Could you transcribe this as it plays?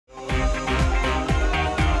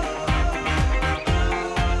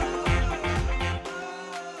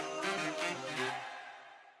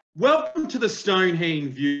Welcome to the Stoned Heen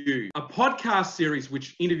View, a podcast series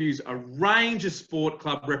which interviews a range of sport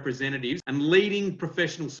club representatives and leading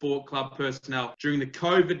professional sport club personnel during the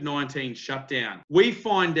COVID-19 shutdown. We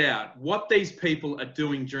find out what these people are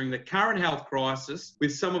doing during the current health crisis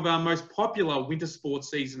with some of our most popular winter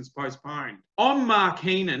sports seasons postponed. I'm Mark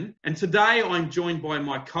Heenan, and today I'm joined by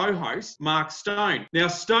my co-host, Mark Stone. Now,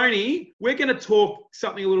 Stoney, we're going to talk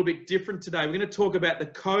something a little bit different today. We're going to talk about the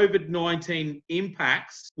COVID-19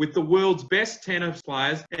 impacts with the world's best tennis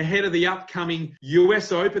players ahead of the upcoming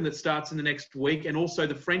US Open that starts in the next week, and also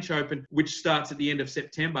the French Open, which starts at the end of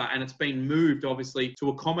September, and it's been moved, obviously, to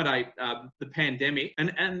accommodate the pandemic.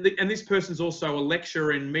 And this person's also a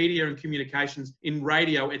lecturer in media and communications in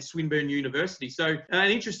radio at Swinburne University. So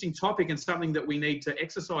an interesting topic and something that we need to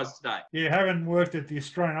exercise today. Yeah, having worked at the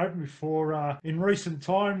Australian Open before in recent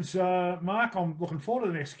times, Mark, I'm looking forward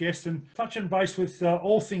to the next guest and touching base with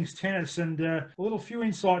all things tennis and a little few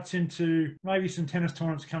insights into maybe some tennis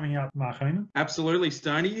tournaments coming up, Mark Heenan. Absolutely,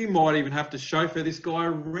 Stoney. You might even have to chauffeur this guy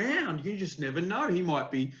around. You just never know. He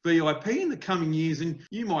might be VIP in the coming years, and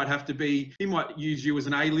he might use you as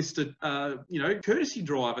an A-lister, courtesy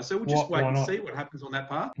driver. So we'll just wait and see what happens on that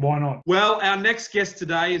part. Why not? Well, our next guest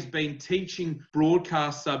today has been teaching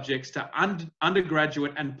broadcast subjects to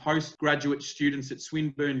undergraduate and postgraduate students at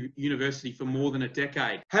Swinburne University for more than a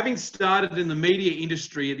decade. Having started in the media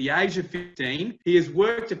industry at the age of 15, he has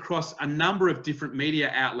worked across a number of different media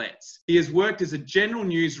outlets. He has worked as a general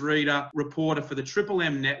news reporter for the Triple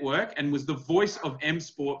M network and was the voice of M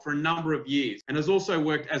Sport for a number of years, and has also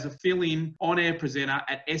worked as a fill-in on-air presenter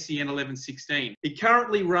at SEN 1116. He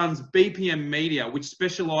currently runs BPM Media, which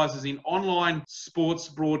specialises in online sports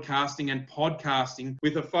broadcasting and podcasting,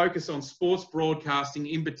 with a focus on sports broadcasting,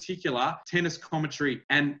 in particular tennis commentary,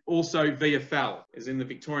 and also VFL, as in the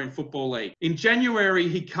Victorian Football League. In January,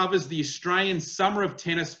 he covers the Australian Summer of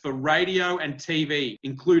Tennis for radio and TV,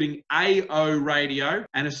 including AO Radio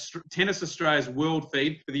and Tennis Australia's World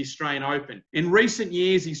Feed for the Australian Open. In recent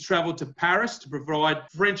years, he's travelled to Paris to provide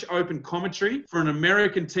French Open commentary for an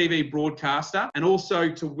American TV broadcaster, and also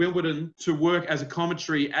to Wimbledon to work as a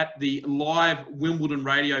commentary at the live Wimbledon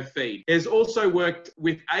radio feed. He has also worked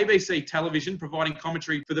with ABC Television, providing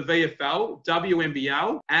commentary for the VFL,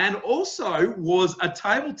 WNBL, and also was a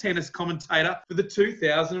table tennis commentator for the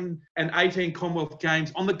 2018 Commonwealth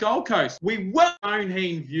Games on the Gold Coast. We welcome Stoned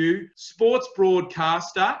Heen View, sports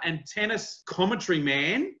broadcaster and tennis commentary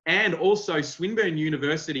man, and also Swinburne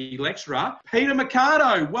University lecturer, Peter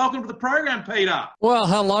Marcato. Welcome to the program, Peter. Well,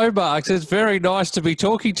 hello, Mark. It's very nice to be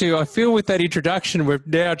talking to you. I feel with that introduction, we've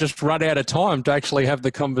now just run out of time to actually have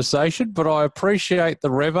the conversation, but I appreciate the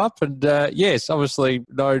rev up. And yes, obviously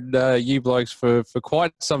known you blokes for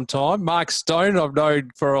quite some time. Mark Stone, I've known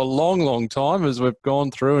for a long, long time as we've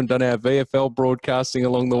gone through and done our VFL broadcasting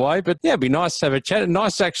along the way. But yeah, it'd be nice to have a chat and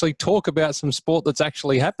nice to actually talk about some sport that's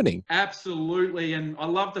actually happening. Absolutely. And I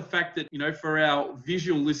love the fact that, for our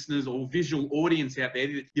visual listeners or visual audience out there,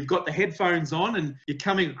 you've got the headphones on and you're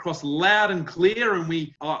coming across loud and clear. And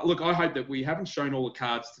I hope that we haven't shown all the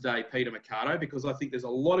cards today, Peter Marcato, because I think there's a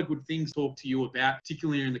lot of good things to talk to you about,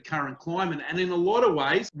 particularly in the current climate. And in a lot of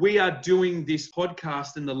ways, we are doing this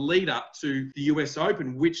podcast in the lead up to the US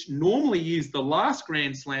Open, which normally is the last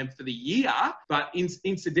Grand Slam for the year, but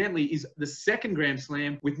incidentally is the second Grand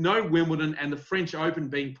Slam with no Wimbledon and the French Open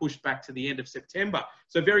being pushed back to the end of September.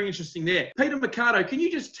 So very interesting there. Peter Marcato, can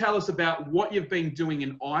you just tell us about what you've been doing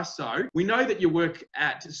in ISO? We know that you work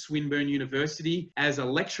at Swinburne University as a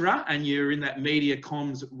lecturer and you're in that media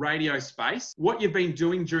comms radio space. What you've been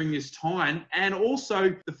doing during this time, and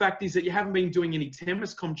also the fact is that you haven't been doing any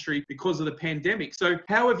tennis commentary because of the pandemic. So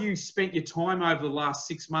how have you spent your time over the last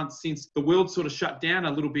 6 months since the world sort of shut down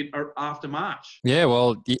a little bit after March? Yeah,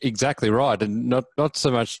 well, exactly right. And not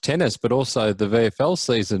so much tennis, but also the VFL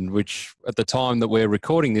season, which at the time that we're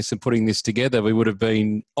recording this and putting this together, we would have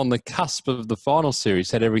been on the cusp of the final series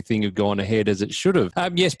had everything had gone ahead as it should have.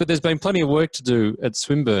 Yes, but there's been plenty of work to do at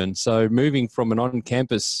Swinburne. So moving from an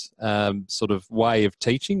on-campus sort of way of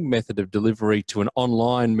teaching, method of delivery, to an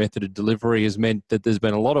online method of delivery has meant that there's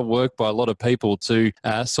been a lot of work by a lot of people to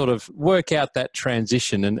sort of work out that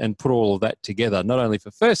transition and put all of that together, not only for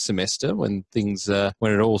first semester when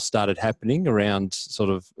it all started happening around sort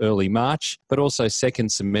of early March, but also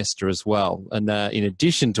second semester as well. And in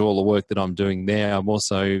addition to all the work that I'm doing there, I'm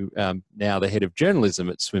also now the head of journalism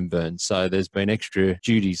at Swinburne. So there's been extra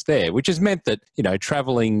duties there, which has meant that, not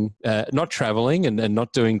traveling and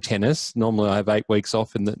not doing tennis. Normally I have 8 weeks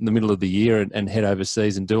off in the middle of the year and head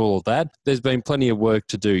overseas and do all of that. There's been plenty of work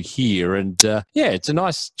to do here. And it's a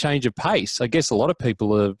nice change of pace. I guess a lot of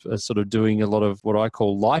people are sort of doing a lot of what I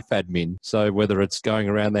call life admin. So whether whether it's going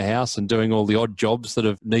around the house and doing all the odd jobs that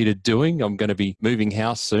have needed doing. I'm going to be moving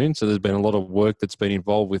house soon, so there's been a lot of work that's been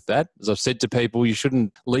involved with that. As I've said to people, you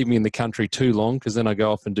shouldn't leave me in the country too long, because then I go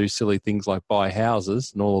off and do silly things like buy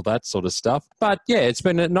houses and all of that sort of stuff. But yeah, it's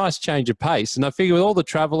been a nice change of pace. And I figure with all the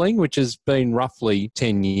travelling, which has been roughly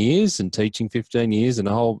 10 years and teaching 15 years and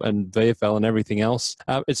VFL and everything else,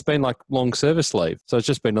 it's been like long service leave. So it's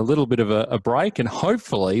just been a little bit of a break. And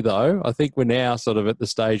hopefully, though, I think we're now sort of at the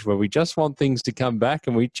stage where we just want things to come back,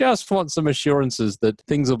 and we just want some assurances that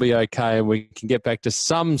things will be okay and we can get back to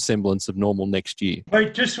some semblance of normal next year.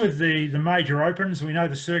 Pete, just with the major opens, we know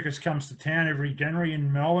the circus comes to town every January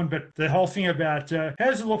in Melbourne, but the whole thing about how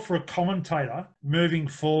does it look for a commentator moving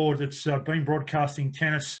forward that's been broadcasting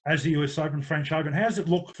tennis as the US Open, French Open? How does it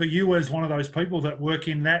look for you as one of those people that work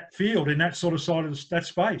in that field, in that sort of side of that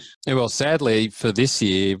space? Yeah, well, sadly for this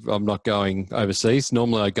year, I'm not going overseas.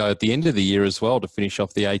 Normally I go at the end of the year as well to finish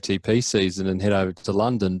off the ATP season and head over to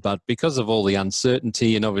London. But because of all the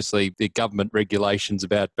uncertainty and obviously the government regulations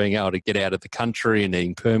about being able to get out of the country and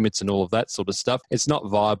needing permits and all of that sort of stuff, it's not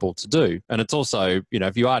viable to do. And it's also,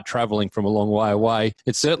 if you are travelling from a long way away,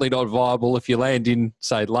 it's certainly not viable if you land in,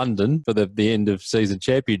 say, London for the end of season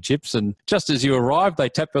championships. And just as you arrive, they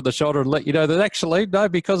tap you on the shoulder and let you know that actually, no,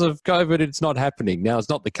 because of COVID, it's not happening. Now, it's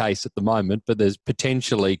not the case at the moment, but there's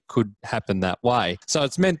potentially could happen that way. So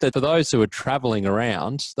it's meant that for those who are travelling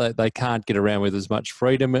around, they can't get around with as much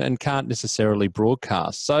freedom and can't necessarily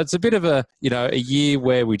broadcast. So it's a bit of a year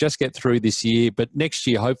where we just get through this year, but next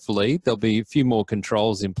year, hopefully, there'll be a few more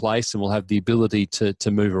controls in place and we'll have the ability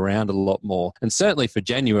to move around a lot more. And certainly for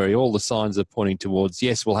January, all the signs are pointing towards,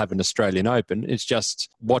 yes, we'll have an Australian Open. It's just,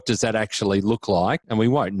 what does that actually look like? And we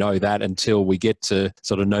won't know that until we get to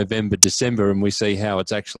sort of November, December, and we see how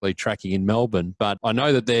it's actually tracking in Melbourne. But I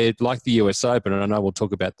know that they're like the US Open, and I know we'll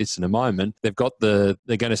talk about this in a moment. They're going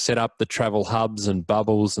to set up the travel hubs and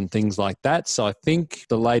bubbles and things like that. So I think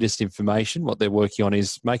the latest information, what they're working on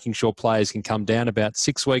is making sure players can come down about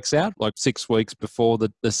 6 weeks out, like 6 weeks before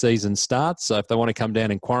the season starts. So if they want to come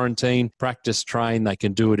down and quarantine, practice, train, they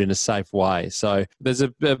can do it in a safe way. So there's a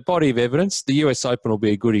body of evidence. The US Open will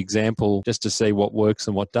be a good example just to see what works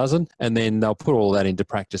and what doesn't. And then they'll put all that into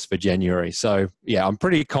practice for January. So yeah, I'm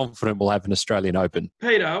pretty confident we'll have an Australian Open.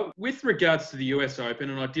 Peter, with regards to the US Open,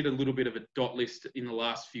 and I did a little bit of a dot list in the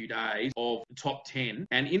last few days of the top 10.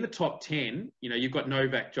 And in the top 10, you've got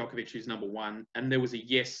Novak Djokovic, who's number one, and there was a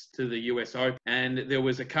yes to the US Open. And there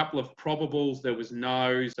was a couple of probables, there was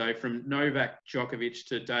no's. So from Novak Djokovic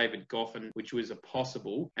to David Goffin, which was a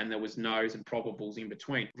possible, and there was no's and probables in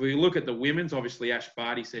between. If we look at the women's, obviously Ash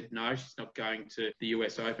Barty said no, she's not going to the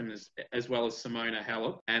US Open, as well as Simona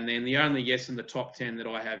Halep. And then the only yes in the top 10 that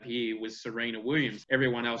I have here was Serena Williams.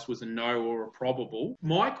 Everyone else was a no or a probable.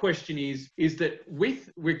 My question is that with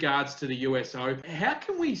regards to the US Open, how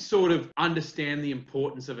can we sort of understand the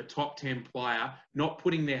importance of a top 10 player not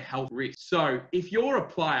putting their health at risk? So if you're a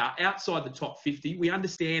player outside the top 50, we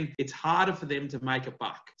understand it's harder for them to make a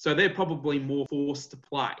buck. So they're probably more forced to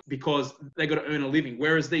play because they've got to earn a living.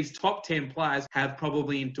 Whereas these top 10 players have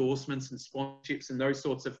probably endorsements and sponsorships and those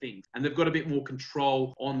sorts of things. And they've got a bit more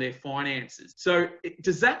control on their finances. So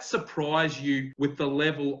does that surprise you with the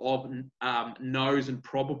level of no's and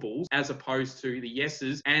probables as opposed to the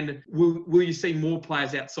yeses? And will you see more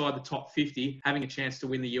players outside the top 50 having a chance to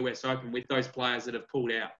win the US Open with those players that have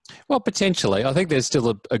pulled out? Well, potentially. I think there's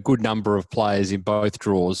still a good number of players in both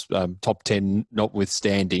draws, top 10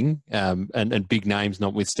 notwithstanding, and big names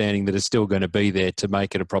notwithstanding, that are still going to be there to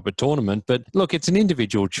make it a proper tournament. But look, it's an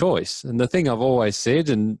individual choice. And the thing I've always said,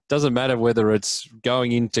 and doesn't matter whether it's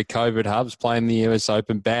going into COVID hubs, playing the US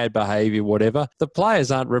Open, bad behaviour, whatever, the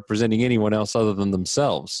players aren't representing anyone else other than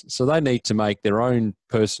themselves. So they need to make their own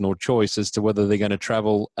personal choice as to whether they're going to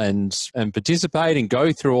travel and participate and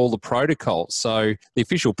go through all the protocols. So the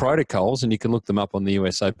official protocols, and you can look them up on the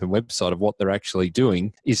US Open website of what they're actually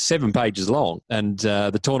doing, is 7 pages long. And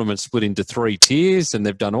the tournament's split into 3 tiers, and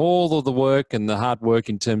they've done all of the work and the hard work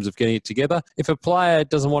in terms of getting it together. If a player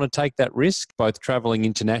doesn't want to take that risk, both traveling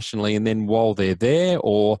internationally and then while they're there,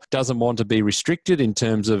 or doesn't want to be restricted in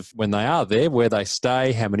terms of when they are there, where they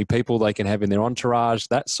stay, how many people they can have in their entourage,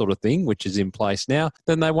 that sort of thing, which is in place now,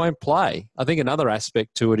 then they won't play. I think another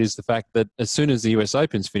aspect to it is the fact that as soon as the US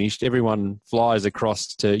Open's finished, everyone flies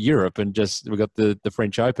across to Europe, and we've got the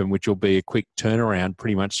French Open, which will be a quick turnaround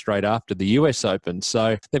pretty much straight after the US Open.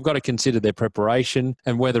 So they've got to consider their preparation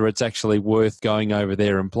and whether it's actually worth going over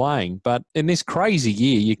there and playing. But in this crazy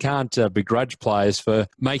year, you can't begrudge players for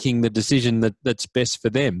making the decision that's best for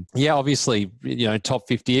them. Yeah, obviously, top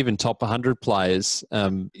 50, even top 100 players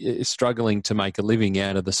struggling to make a living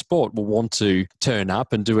out of the sport will want to turn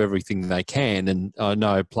up and do everything they can. And I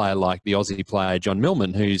know a player like the Aussie player, John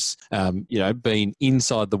Millman, who's, been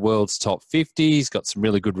inside the world's top 50. He's got some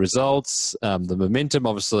really good results. The momentum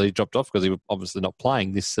obviously dropped off because he was obviously not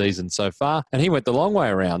playing this season so far. And he went the long way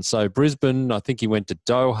around. So Brisbane, I think he went to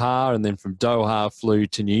Doha, and then from Doha flew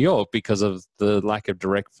to New York because of the lack of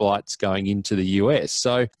direct flights going into the US.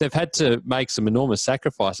 So they've had to make some enormous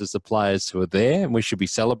sacrifices, the players who are there, and we should be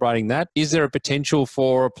celebrating that. Is there a potential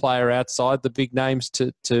for a player outside the big names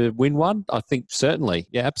to win one? I think certainly.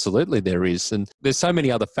 Yeah, absolutely there is. And there's so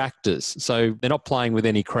many other factors. So they're not playing with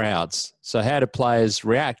any crowds. So how do players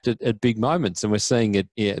react at big moments? And we're seeing it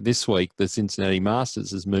this week. The Cincinnati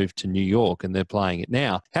Masters has moved to New York and they're playing it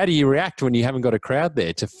now. How do you react when you haven't got a crowd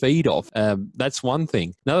there to feed off? That's one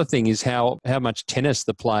thing. Another thing is how much tennis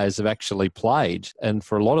the players have actually played. And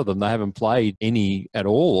for a lot of them, they haven't played any at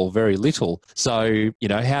all or very little. So,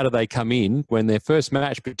 how do they come in when their first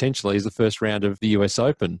match potentially is the first round of the US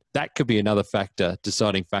Open? That could be another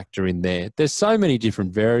deciding factor in there. There's so many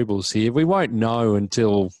different variables here. We won't know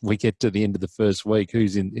until we get to the end of the first week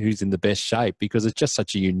who's in the best shape, because it's just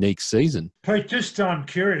such a unique season. Pete, just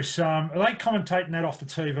curious, are they commentating that off the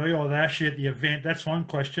TV, or are they actually at the event? That's one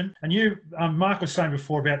question. And you, Mark was saying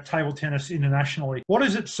before about table tennis internationally. What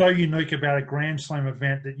is it so unique about a Grand Slam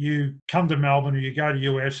event that you come to Melbourne, or you go to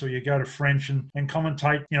US, or you go to French and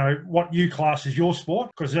commentate, what you class as your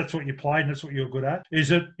sport, because that's what you played and that's what you're good at?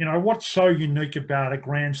 Is it, what's so unique about a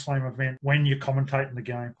Grand Slam event when you're commentating the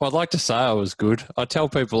game? Well, I'd like to say I was good. I tell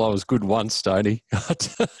people I was good once, Stoney.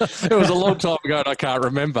 It was a long time ago and I can't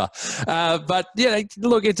remember. But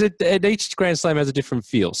look, each Grand Slam has a different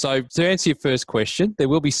feel. So to answer your first question, there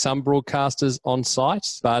will be some broadcasters on site,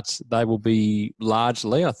 but they will be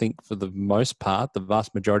largely, I think for the most part, the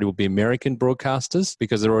vast majority will be American broadcasters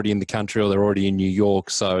because they're already in the country or they're already in New York.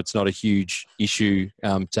 So it's not a huge issue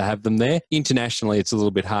to have them there. Internationally, it's a little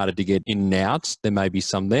bit harder to get in and out. There may be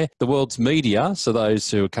some there. The world's media, so those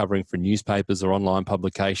who are covering for newspapers or online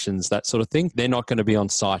publications, that sort of thing, they're not going to be on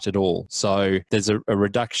site at all. So there's a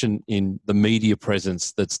reduction in the media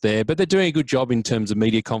presence that's there, but they're doing a good job in terms of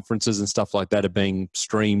media conferences and stuff like that are being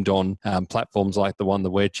streamed on platforms like the one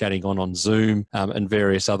that we're chatting on Zoom and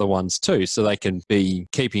various other ones too. So they can be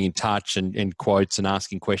keeping in touch and quotes and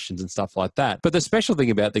asking questions and stuff like that. But the special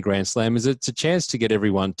thing about the Grand Slam is it's a chance to get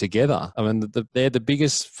everyone together. I mean, they're the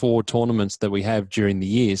biggest 4 tournaments that we have during the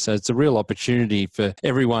year. So it's a real opportunity for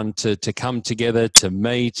everyone to come together, to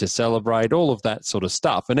meet, to celebrate, all of that sort of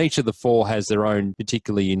stuff. And each of the 4 has their own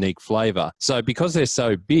particularly unique flavour. So because they're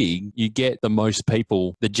so big, you get the most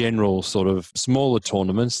people, the general sort of smaller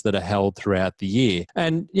tournaments that are held throughout the year.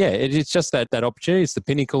 And it's just that opportunity. It's the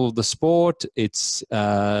pinnacle of the sport. It's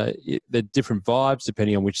the different vibes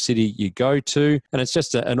depending on which city you go to. And it's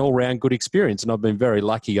just an all-round good experience. And I've been very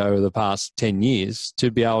lucky over the past 10 years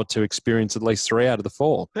to be able to experience at least 3 out of the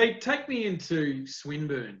 4. Pete, take me into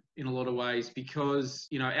Swinburne in a lot of ways because,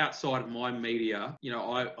 outside of my media,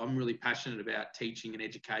 I'm really passionate about teaching and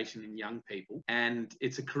education in young people. And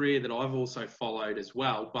it's a career that I've also followed as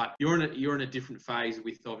well. But you're in a different phase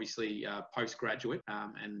with obviously postgraduate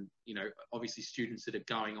and, obviously students that are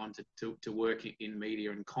going on to work in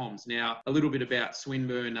media and comms. Now, a little bit about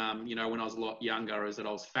Swinburne, when I was a lot younger, is that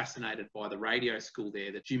I was fascinated by the radio school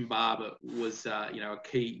there, that Jim Barber was, a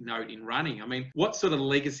key note in running. I mean, what sort of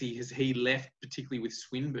legacy has he left, particularly with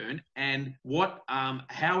Swinburne? And what,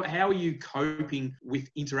 how are you coping with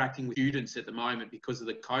interacting with students at the moment because of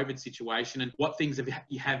the COVID situation? And what things have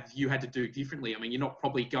you had to do differently? I mean, you're not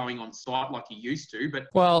probably going on site like you used to, but...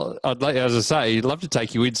 Well, as I say, I'd love to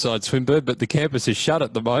take you inside Swinburne, but the campus is shut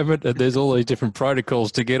at the moment and there's all these different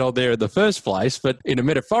protocols to get on there in the first place. But in a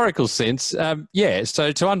metaphorical sense,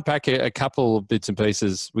 so to unpack a couple of bits and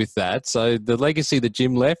pieces with that. So the legacy that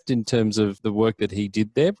Jim left in terms of the work that he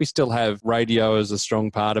did there, we still have radio as a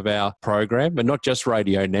strong part of our program, and not just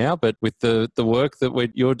radio now, but with the work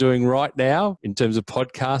that you're doing right now in terms of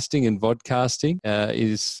podcasting and vodcasting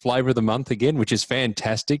is Flavour of the Month again, which is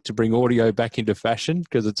fantastic to bring audio back into fashion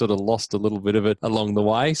because it sort of lost a little bit of it along the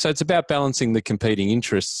way. So it's about balancing the competing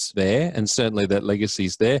interests there, and certainly that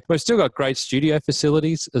legacy's there. We've still got great studio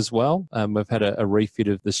facilities as well. We've had a refit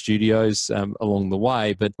of the studios along the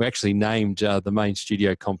way, but we actually named the main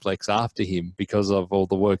studio complex after him because of all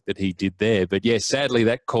the work that he did there. But sadly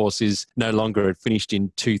that course is no longer finished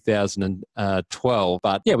in 2012.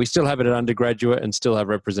 But we still have it at undergraduate and still have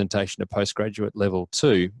representation at postgraduate level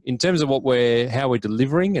too. In terms of how we're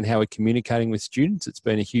delivering and how we're communicating with students, it's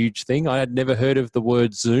been a huge thing. I had never heard of the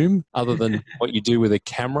word Zoom other than what you do with a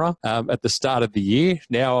camera at the start of the year.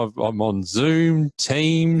 Now I'm on Zoom,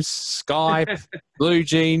 Teams, Skype. Blue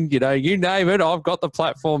Jean, you know, you name it, I've got the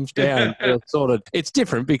platforms down. It's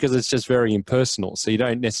different because it's just very impersonal. So you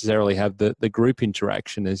don't necessarily have the group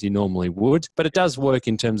interaction as you normally would, but it does work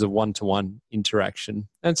in terms of one-to-one interaction.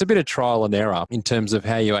 And it's a bit of trial and error in terms of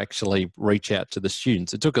how you actually reach out to the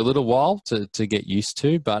students. It took a little while to get used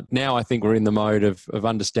to, but now I think we're in the mode of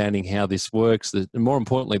understanding how this works. And more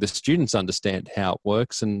importantly, the students understand how it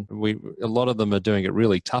works. And a lot of them are doing it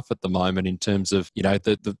really tough at the moment in terms of, you know,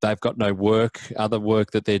 they've got no work, other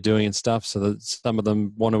work that they're doing and stuff. So that some of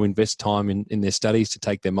them want to invest time in their studies to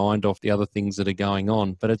take their mind off the other things that are going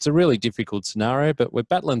on. But it's a really difficult scenario, but we're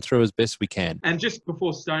battling through as best we can. And just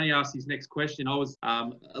before Stoney asks his next question, I was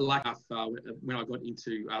lucky enough when I got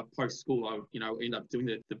into post-school, I ended up doing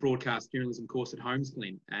the broadcast journalism course at Holmes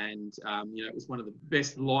Glen. And, it was one of the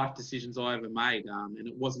best life decisions I ever made. And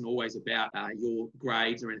it wasn't always about your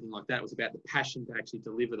grades or anything like that. It was about the passion to actually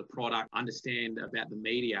deliver the product, understand about the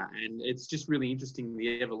media. And it's just really interesting,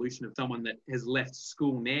 the evolution of someone that has left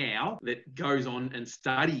school now that goes on and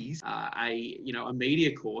studies a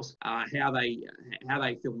media course, how they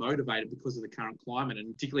feel motivated because of the current climate,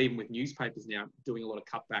 and particularly even with newspapers now doing a lot of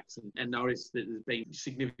cutbacks, and notice that there's been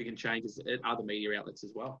significant changes at other media outlets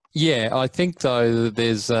as well. Yeah, I think though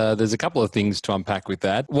there's a couple of things to unpack with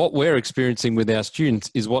that. What we're experiencing with our students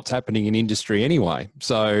is what's happening in industry anyway.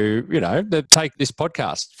 So, take this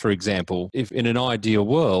podcast, for example. If in an ideal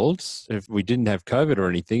world, if we didn't have COVID or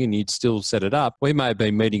anything and you'd still set it up, we may have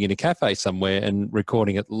been meeting in a cafe somewhere and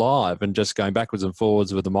recording it live and just going backwards and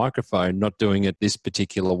forwards with a microphone, not doing it this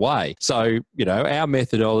particular way. So, our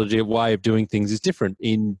methodology, way of doing things is different.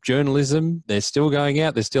 In journalism, they're still going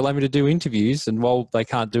out, they're still having to do interviews, and while they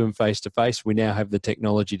can't do them face-to-face, we now have the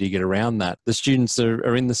technology to get around that. The students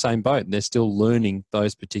are in the same boat, and they're still learning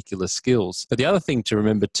those particular skills. But the other thing to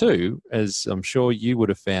remember too, as I'm sure you would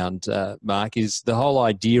have found, Mark, is the whole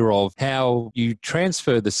idea of how you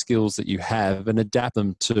transfer the skills that you have and adapt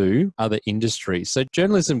them to other industries. So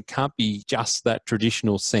journalism can't be just that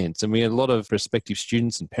traditional sense. And we had a lot of prospective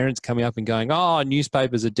students and parents coming up and going, oh,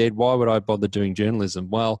 newspapers are dead, why would I bother doing journalism?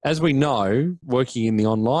 Well, as we know, working in the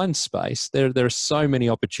online space, there are so many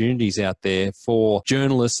opportunities out there for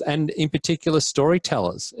journalists and in particular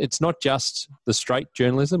storytellers. It's not just the straight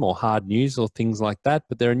journalism or hard news or things like that,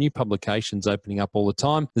 but there are new publications opening up all the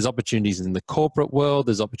time. There's opportunities in the corporate world,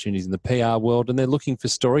 there's opportunities in the PR world, and they're looking for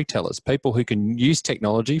storytellers, people who can use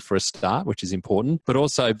technology for a start, which is important, but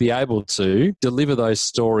also be able to deliver those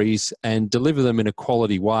stories and deliver them in a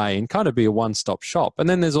quality way and kind of be a one-stop shop. And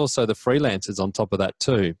then there's also the freelancers on top of that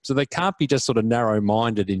too. So they can't be just sort of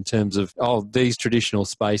narrow-minded in terms of, oh, these traditional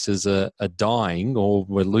spaces are dying or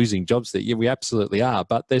we're losing jobs there. Yeah, we absolutely are,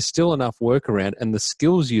 but there's still enough work around, and the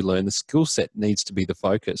skills you learn, the skill set needs to be the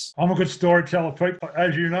focus. I'm a good storyteller, Pete,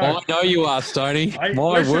 as you know. I know you are, Stoney.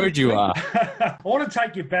 My word, you are. I want to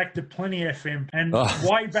take you back to Plenty FM, and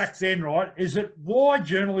way back then, right? Is it why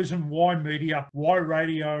journalism, why media, why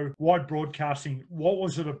radio, why broadcasting? What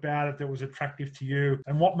was it about it that was attractive to you,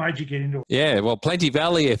 and what made you get into it? Yeah, well, Plenty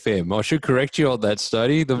Valley FM. I should correct you on that,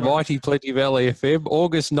 Stoney. The mighty Plenty Valley FM,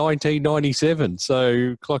 August 1997.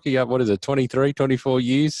 So clocking up, 23, 24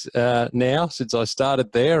 years now since I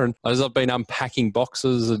started there. And as I've been unpacking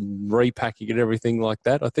boxes and repacking and everything like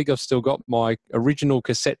that, I think I've still got my original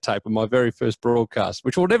cassette tape of my very first broadcast,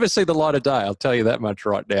 which will never see the light of day, I'll tell you that much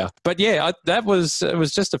right now. But yeah, it was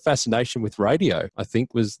just a fascination with radio, I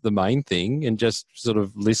think, was the main thing, and just sort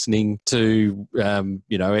of listening to,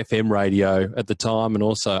 FM radio at the time and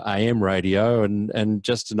also AM radio, and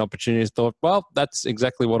just an opportunity. I thought, well, that's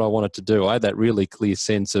exactly what I wanted to do. I had that really clear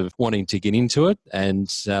sense of wanting to get into it,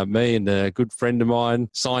 and me and a good friend of mine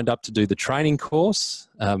signed up to do the training course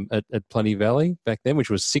at Plenty Valley back then, which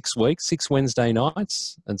was 6 weeks, 6 Wednesday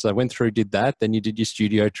nights. And so I went through, did that, then you did your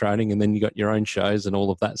studio training, and then you got your own shows and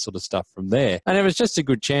all of that sort of stuff from there. And it was just a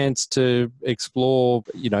good chance to explore,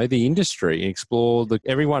 the industry, explore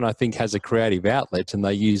everyone I think has a creative outlet and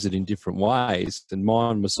they use it in different ways. And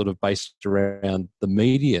mine was sort of based around the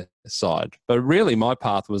media side. But really my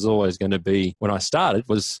path was always going to be, when I started,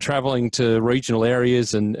 was traveling to regional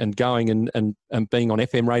areas and going and being on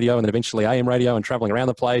FM radio and then eventually AM radio and traveling around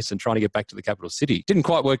the place and trying to get back to the capital city. Didn't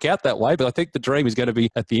quite work out that way, but I think the dream is going to be,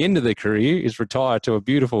 at the end of their career, is retire to a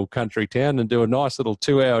beautiful country town and do a nice little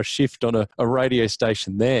 2-hour shift on a radio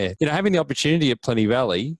station there. Having the opportunity at Plenty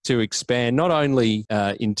Valley to expand not only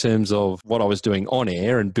in terms of what I was doing on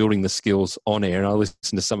air and building the skills on air, and I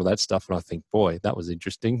listened to some of that stuff and I think, boy, that was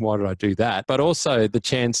interesting. why did I do that? But also the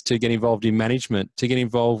chance to get involved in management, to get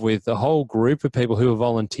involved with a whole group of people who are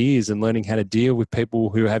volunteers and learning how to deal with people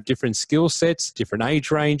who have different skill sets, different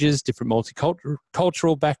age ranges, different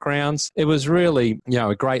multicultural backgrounds. It was really,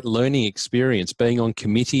 a great learning experience, being on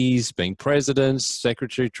committees, being president,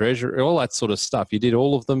 secretary, treasurer, all that sort of stuff. You did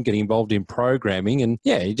all of them, getting involved in programming, and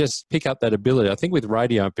you just pick up that ability. I think with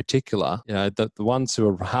radio in particular, the ones who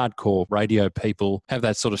are hardcore radio people have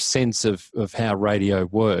that sort of sense of how radio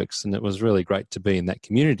works, and it was really great to be in that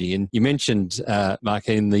community. And you mentioned, Mark,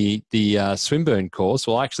 in the Swinburne course.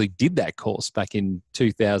 Well, I actually did that course back in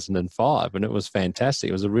 2005, and it was fantastic.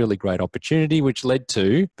 It was a really great opportunity, which led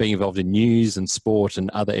to being involved in news and sport and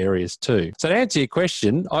other areas too. So to answer your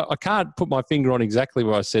question, I can't put my finger on exactly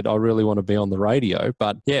where I said I really want to be on the radio,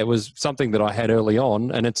 but yeah, it was something that I had early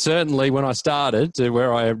on, and it's certainly when I started to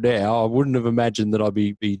where I am now, I wouldn't have imagined that I'd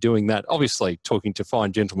be doing that. Obviously, talking to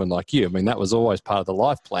fine gentlemen like you, I mean, that was always part of the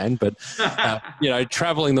life plan, but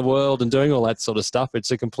traveling the world and doing all that sort of stuff,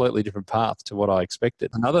 it's a completely different path to what I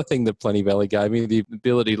expected. Another thing that Plenty Valley gave me, the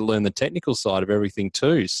ability to learn the technical side of everything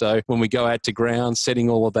too. So when we go out to ground, setting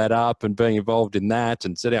all of that up and being involved in that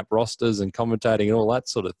and setting up rosters and commentating and all that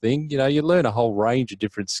sort of thing, you learn a whole range of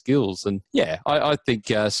different skills. And yeah, I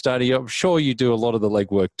think, Stoney, I'm sure you do a lot of the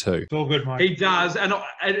legwork too. It's all good, mate. He does, and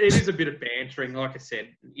it is a bit of bantering, like I said.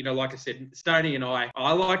 Stoney and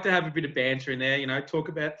I like to have a bit of banter in there, talk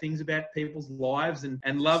about things about people's lives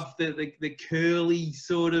and love the curly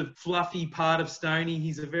sort of fluffy part of Stoney.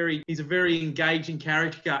 He's a very engaging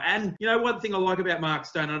character. And one thing I like about Mark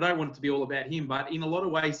Stone, and I don't want it to be all about him, but in a lot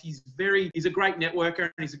of ways he's a great networker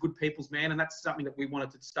and he's a good people's man, and that's something that we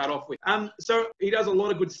wanted to start off with. So he does a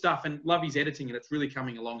lot of good stuff, and love his editing, and it's really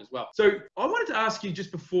coming along as well. So I wanted to ask you,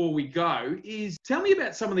 just before we go, is tell me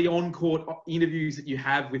about some of the on-court interviews that you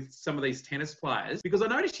have with some of these tennis players, because I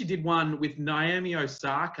noticed you did one with Naomi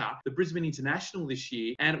Osaka, the Brisbane International this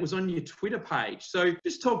year, and it was on your Twitter page. So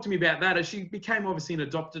just talk to me about that, as she became obviously an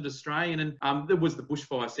adopted Australian, and there was the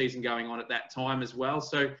bushfire season going on at that time as well.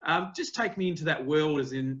 So just take me into that world,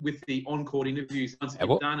 as in with the on-court interviews once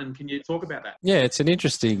you've done, and can you talk about that? Yeah, it's an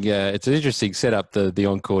interesting setup, the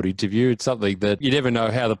on-court interview. It's something that you never know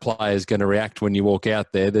how the player is going to react when you walk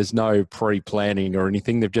out there. There's no pre-planning or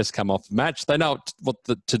anything. They've just come off the match. They know what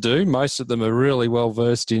to do. Most of them are really well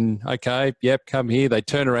versed in, okay, yep, come here. They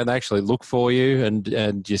turn around, they actually look for you, and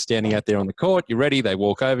you're standing out there on the court, you're ready, they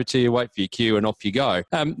walk over to you, wait for your cue, and off you go.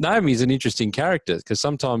 Naomi's an interesting character, because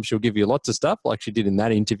sometimes she'll give you lots of stuff, like she did in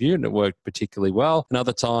that interview, and it worked particularly well. And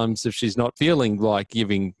other times, if she's not feeling like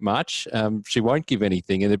giving much, she won't give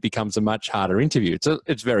anything, and it becomes a much harder interview.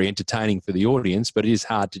 It's very entertaining for the audience, but it is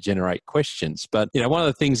hard to generate questions. But one of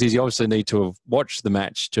the things is you obviously need to have watched the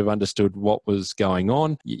match to have understood what was going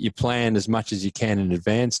on. You plan as much as you can in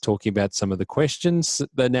advance, talking about some of the questions.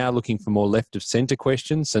 They're now looking for more left of centre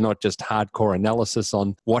questions, so not just hardcore analysis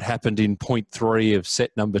on what happened in point 3 of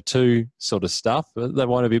set number 2 sort of stuff. They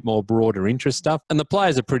want a bit more broader interest stuff. And the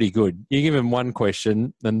players are pretty good. You give them one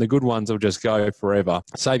question, and the good ones will just go forever.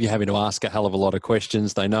 Save you having to ask a hell of a lot of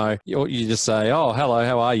questions. They know. You just say, oh, hello,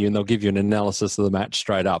 how are you? And they'll give you an analysis of the match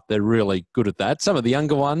straight up. They're really good at that. Some of the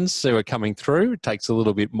younger ones who are coming through, it takes a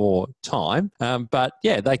little bit more time. But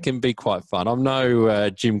yeah, they can be quite fun. I'm no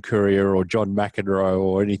Jim Courier or John McEnroe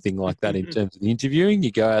or anything like that in terms of the interviewing.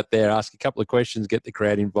 You go out there, ask a couple of questions, get the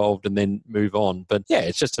crowd involved, and then move on. But yeah,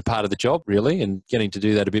 it's just a part of the job, really, and getting to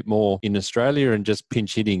do that a bit more in Australia, and just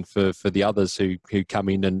pinch hitting for the others who come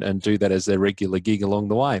in and do that as their regular gig along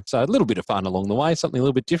the way. So a little bit of fun along the way, something a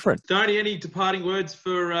little bit different. Stoney, any departing words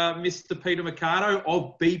for Mr. Peter Marcato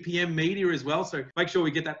of BPM Media as well? So make sure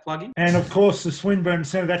we get that plug in. And of course, the Swinburne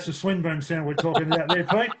Centre, that's the Swinburne Centre we're talking about there,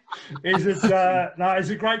 Pete. He's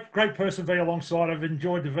a great person to be alongside. I've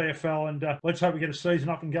enjoyed the VFL, and let's hope we get a season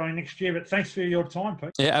up and going next year. But thanks for your time,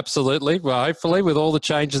 Pete. Yeah, absolutely. Well, hopefully with all the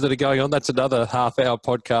changes that are going on, that's another half-hour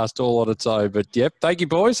podcast all on its own. But yep, thank you,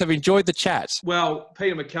 boys. Have enjoyed the chat. Well,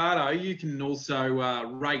 Peter Marcato, you can also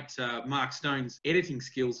rate Mark Stone's editing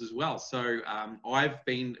skills as well. So I've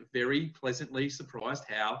been very pleasantly surprised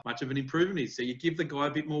how much of an improvement he is. So you give the guy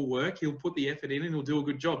a bit more work, he'll put the effort in and he'll do a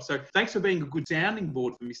good job. So thanks for being a good sounding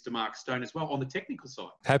board for Mr. Mark Stone as well on the technical side.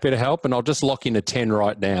 Happy to help, and I'll just lock in a 10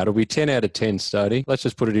 right now. It'll be 10 out of 10, Stoney. Let's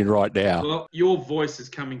just put it in right now. Well, your voice is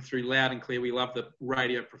coming through loud and clear. We love the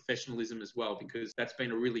radio professionalism as well, because that's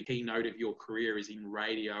been a really key note of your career, is in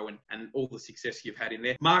radio and all the success you've had in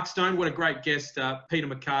there. Mark Stone, what a great guest. Peter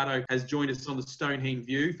Marcato has joined us on the Stoned Heen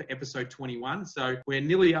View for episode 21. So we're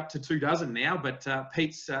nearly up to 24 now, but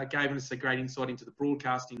Pete's given us a great insight into the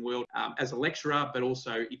broadcasting world as a lecturer, but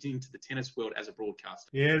also into the tennis world as a broadcaster.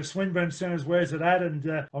 Yeah, the Swinburne Centre's where's it at,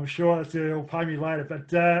 and I'm sure that it'll pay pay me later.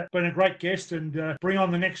 But been a great guest, and bring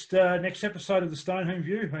on the next episode of the Stoned Heen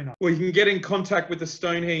View. Who knows? Well, you can get in contact with the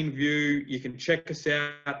Stoned Heen View. You can check us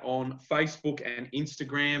out on Facebook and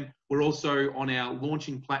Instagram. We're also on our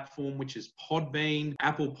launching platform, which is Podbean,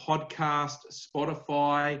 Apple Podcast,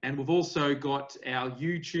 Spotify, and we've also got our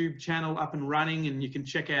YouTube channel up and running, and you can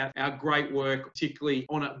check out our great work, particularly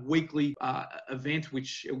on a weekly event,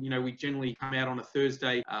 which, we generally come out on a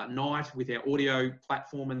Thursday night with our audio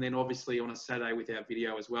platform, and then obviously on a Saturday with our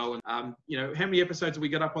video as well. And, how many episodes have we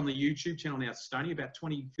got up on the YouTube channel now, Stoney? About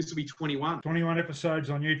 20, this will be 21. 21 episodes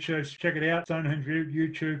on YouTube. So check it out, Stoned Heen View,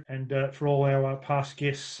 YouTube, and for all our past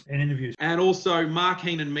guests and interviews. And also Mark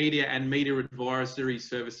Heenan Media and Media Advisory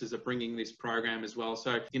Services are bringing this program as well.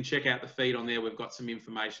 So you can check out the feed on there. We've got some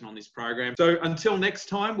information on this program. So until next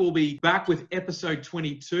time, we'll be back with episode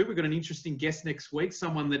 22. We've got an interesting guest next week,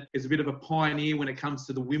 someone that is a bit of a pioneer when it comes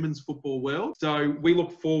to the women's football world. So we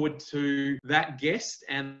look forward to that guest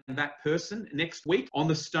and that person next week on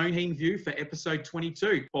the Stoned Heen View for episode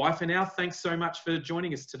 22. Bye for now. Thanks so much for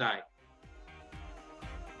joining us today.